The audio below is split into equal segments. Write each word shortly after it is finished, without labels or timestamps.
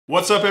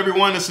What's up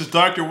everyone, this is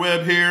Dr.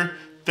 Webb here.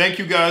 Thank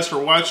you guys for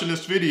watching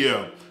this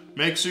video.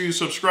 Make sure you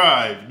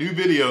subscribe. New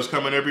videos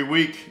coming every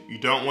week. You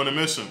don't want to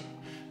miss them.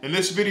 In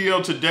this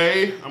video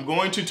today, I'm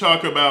going to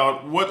talk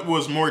about what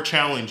was more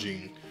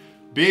challenging.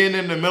 Being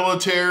in the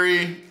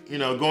military,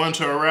 going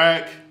to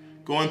Iraq,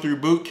 going through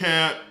boot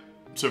camp,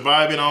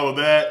 surviving all of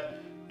that,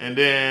 and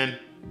then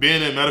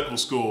being in medical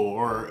school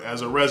or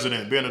as a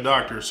resident, being a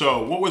doctor.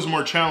 So what was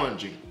more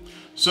challenging?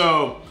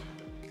 So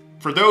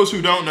for those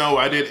who don't know,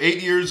 I did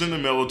 8 years in the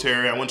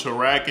military. I went to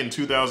Iraq in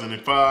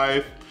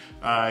 2005.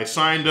 I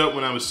signed up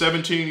when I was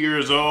 17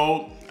 years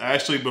old,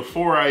 actually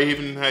before I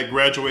even had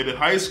graduated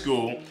high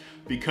school,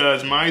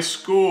 because my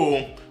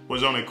school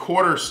was on a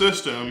quarter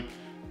system.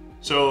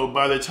 So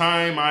by the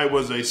time I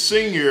was a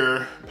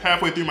senior,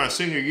 halfway through my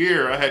senior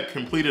year, I had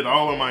completed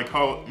all of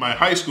my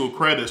high school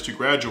credits to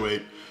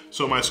graduate.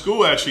 So my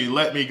school actually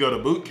let me go to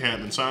boot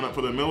camp and sign up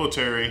for the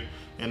military,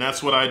 and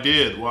that's what I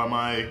did. While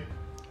my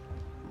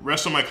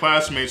rest of my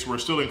classmates were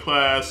still in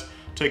class,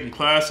 taking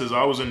classes,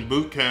 I was in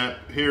boot camp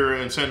here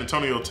in San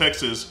Antonio,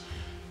 Texas,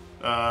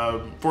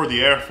 for the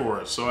Air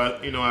Force. So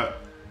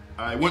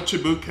I went to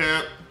boot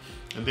camp,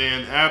 and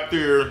then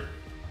after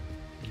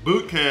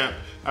boot camp,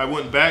 I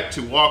went back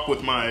to walk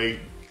with my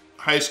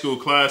high school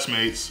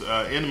classmates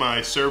in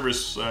my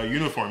service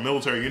uniform,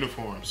 military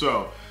uniform.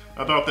 So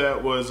I thought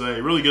that was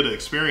a really good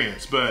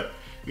experience. But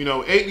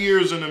 8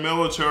 years in the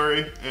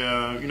military,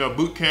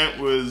 boot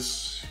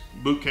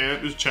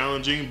camp was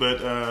challenging,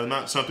 but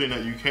not something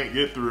that you can't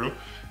get through.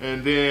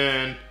 And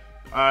then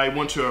I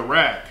went to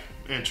Iraq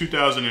in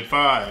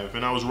 2005,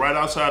 and I was right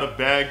outside of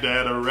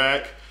Baghdad,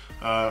 Iraq.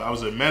 I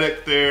was a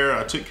medic there.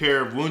 I took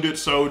care of wounded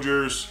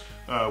soldiers,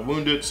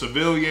 wounded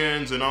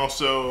civilians, and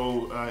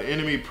also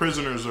enemy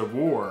prisoners of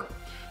war.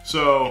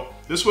 So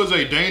this was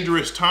a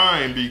dangerous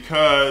time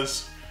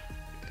because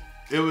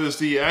it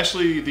was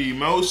actually the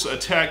most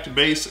attacked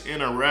base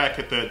in Iraq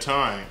at that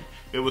time.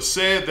 It was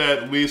said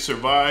that we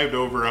survived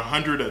over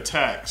 100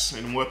 attacks,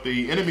 and what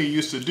the enemy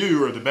used to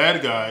do, or the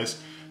bad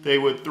guys, they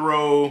would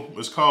throw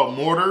what's called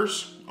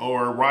mortars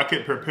or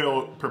rocket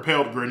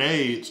propelled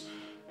grenades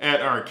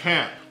at our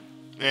camp.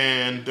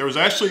 And there was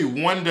actually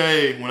one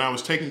day when I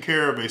was taking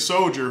care of a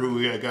soldier who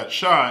had got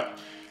shot,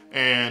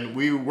 and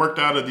we worked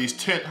out of these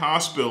tent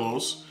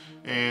hospitals,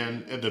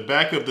 and at the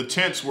back of the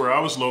tents where I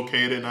was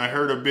located, and I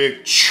heard a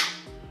big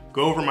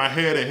go over my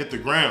head and hit the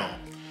ground.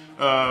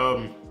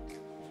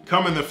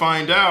 Coming to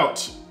find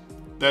out,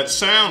 that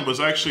sound was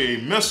actually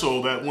a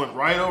missile that went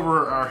right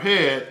over our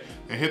head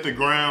and hit the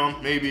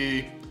ground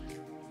maybe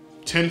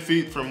 10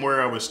 feet from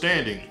where I was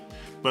standing.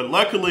 But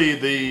luckily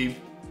the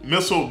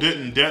missile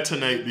didn't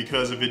detonate,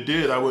 because if it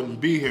did, I wouldn't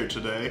be here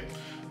today.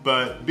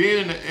 But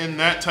being in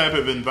that type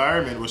of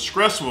environment was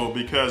stressful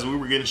because we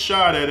were getting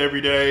shot at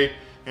every day.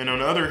 And on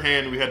the other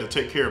hand, we had to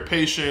take care of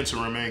patients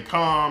and remain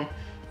calm.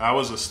 I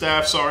was a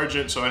staff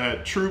sergeant, so I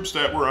had troops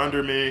that were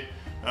under me.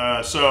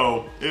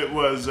 So it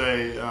was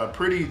a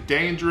pretty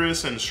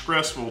dangerous and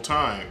stressful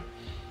time.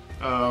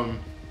 And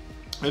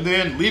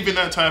then leaving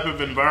that type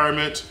of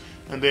environment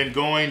and then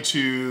going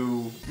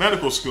to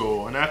medical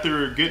school. And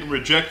after getting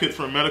rejected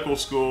from medical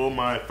school,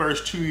 my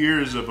first 2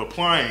 years of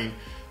applying,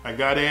 I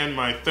got in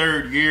my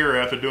third year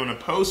after doing a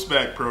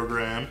post-bac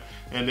program,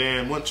 and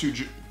then went to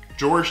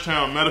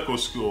Georgetown Medical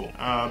School.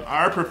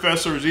 Our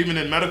professors, even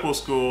in medical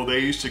school, they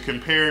used to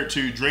compare it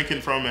to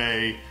drinking from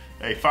a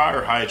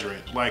fire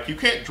hydrant. Like, you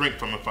can't drink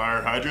from a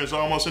fire hydrant. It's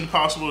almost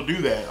impossible to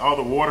do that. All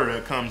the water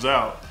that comes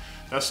out.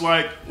 That's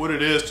like what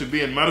it is to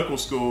be in medical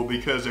school,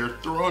 because they're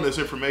throwing this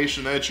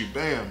information at you.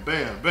 Bam,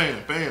 bam,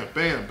 bam, bam,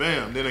 bam,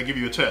 bam. Then they give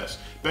you a test.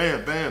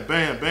 Bam, bam,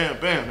 bam, bam,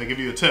 bam. They give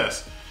you a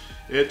test.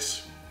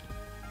 It's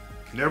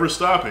never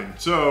stopping.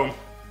 So,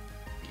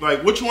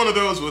 like, which one of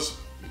those was,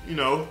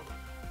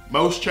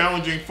 most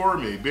challenging for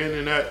me? Being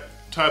in that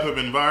type of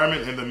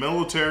environment in the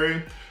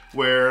military,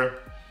 where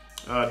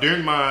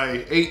during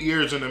my 8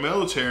 years in the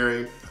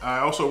military, I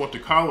also went to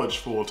college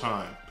full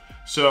time.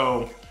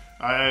 So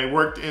I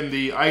worked in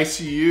the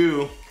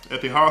ICU at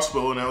the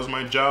hospital, and that was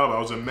my job. I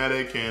was a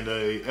medic and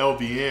a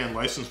LVN,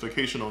 licensed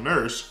vocational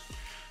nurse.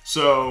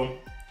 So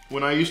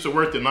when I used to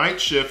work the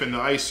night shift in the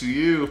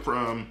ICU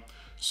from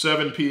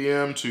 7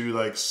 p.m. to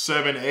like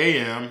 7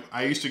 a.m.,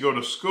 I used to go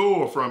to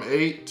school from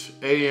 8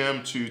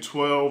 a.m. to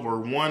 12 or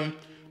 1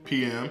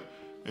 p.m.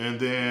 and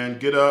then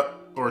get up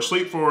or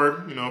sleep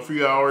for a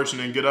few hours,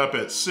 and then get up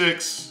at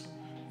 6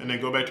 and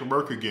then go back to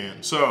work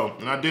again. So,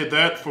 and I did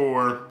that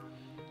for,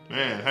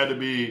 man, it had to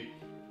be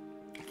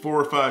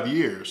 4 or 5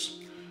 years.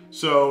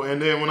 So, and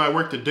then when I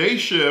worked the day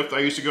shift, I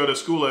used to go to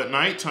school at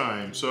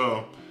nighttime.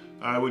 So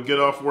I would get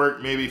off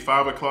work maybe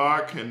 5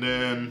 o'clock, and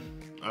then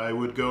I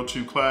would go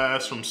to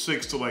class from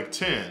 6 to like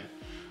 10.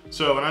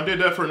 So, and I did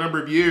that for a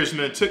number of years, and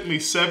it took me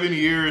 7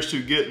 years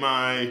to get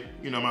my,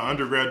 my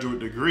undergraduate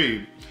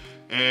degree.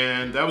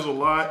 And that was a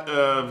lot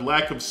of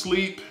lack of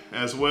sleep,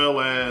 as well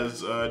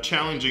as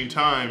challenging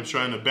times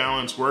trying to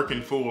balance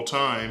working full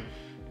time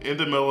in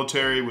the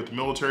military with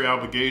military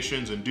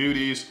obligations and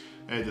duties,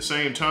 and at the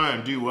same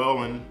time do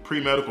well in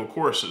pre-medical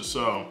courses.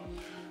 So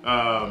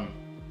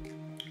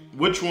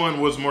which one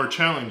was more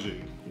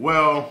challenging?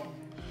 Well,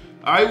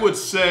 I would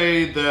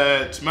say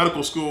that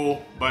medical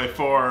school by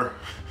far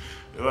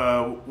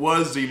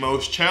was the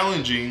most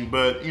challenging,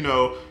 but you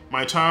know,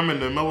 my time in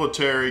the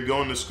military,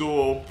 going to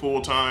school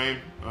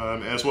full-time,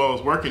 as well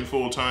as working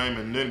full-time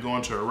and then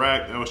going to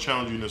Iraq, that was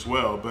challenging as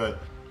well, but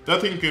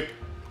nothing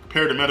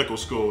compared to medical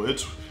school.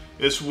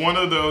 It's one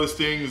of those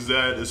things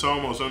that is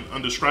almost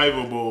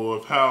undescribable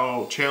of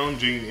how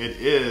challenging it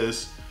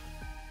is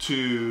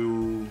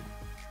to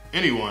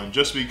anyone,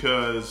 just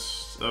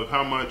because of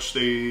how much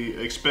they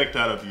expect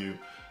out of you.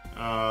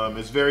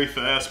 It's very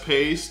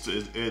fast-paced.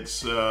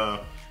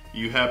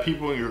 You have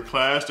people in your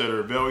class that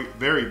are very,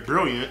 very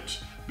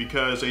brilliant,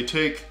 because they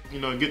take, you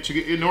know,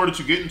 in order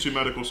to get into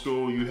medical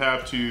school, you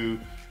have to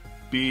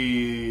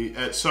be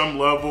at some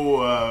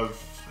level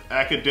of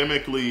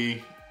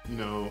academically, you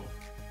know,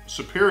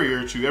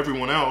 superior to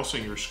everyone else,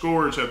 and your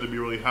scores have to be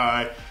really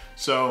high.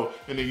 So,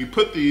 and then you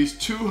put these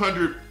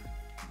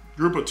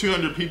group of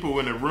 200 people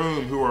in a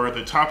room who are at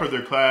the top of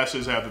their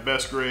classes, have the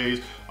best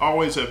grades,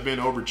 always have been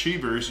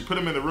overachievers. You put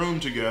them in the room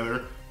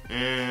together,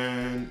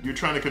 and you're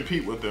trying to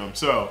compete with them.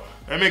 So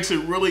that makes it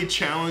really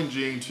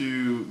challenging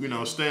to, you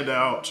know, stand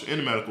out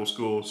in medical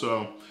school.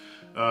 So,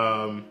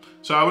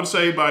 so I would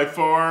say by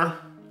far,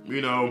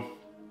 you know,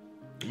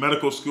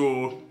 medical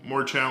school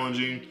more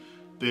challenging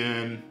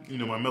than, you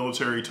know, my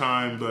military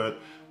time. But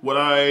what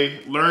I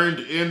learned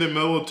in the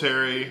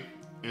military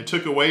and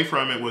took away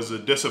from it was the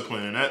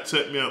discipline, and that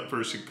set me up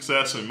for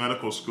success in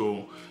medical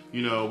school.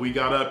 You know, we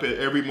got up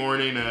every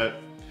morning at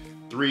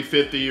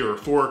 3:50 or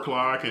 4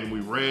 o'clock, and we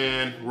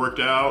ran, worked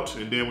out,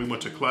 and then we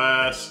went to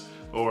class,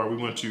 or we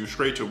went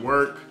straight to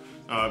work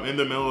in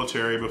the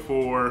military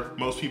before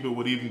most people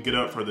would even get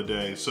up for the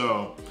day.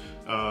 So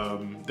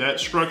that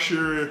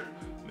structure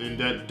and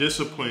that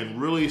discipline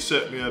really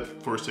set me up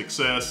for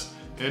success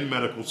in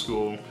medical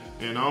school.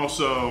 And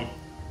also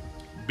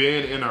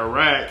being in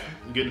Iraq,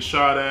 getting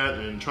shot at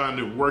and trying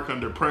to work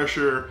under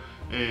pressure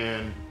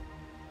and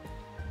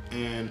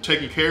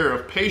taking care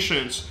of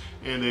patients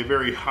in a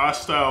very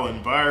hostile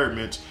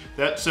environment,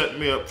 that set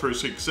me up for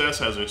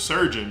success as a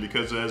surgeon,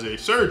 because as a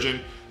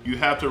surgeon, you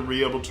have to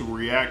be able to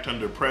react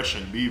under pressure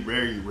and be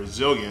very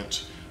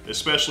resilient,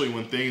 especially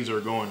when things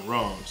are going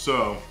wrong.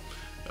 So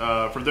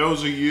for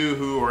those of you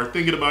who are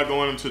thinking about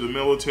going into the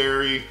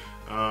military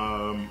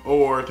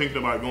or thinking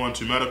about going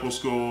to medical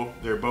school,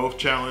 they're both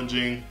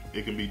challenging.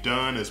 It can be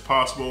done, it's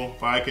possible.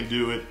 If I can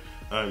do it,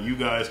 you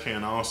guys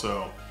can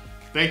also.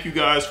 Thank you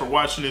guys for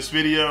watching this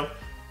video.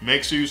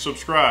 Make sure you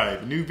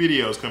subscribe. New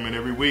videos coming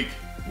every week.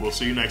 We'll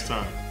see you next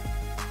time.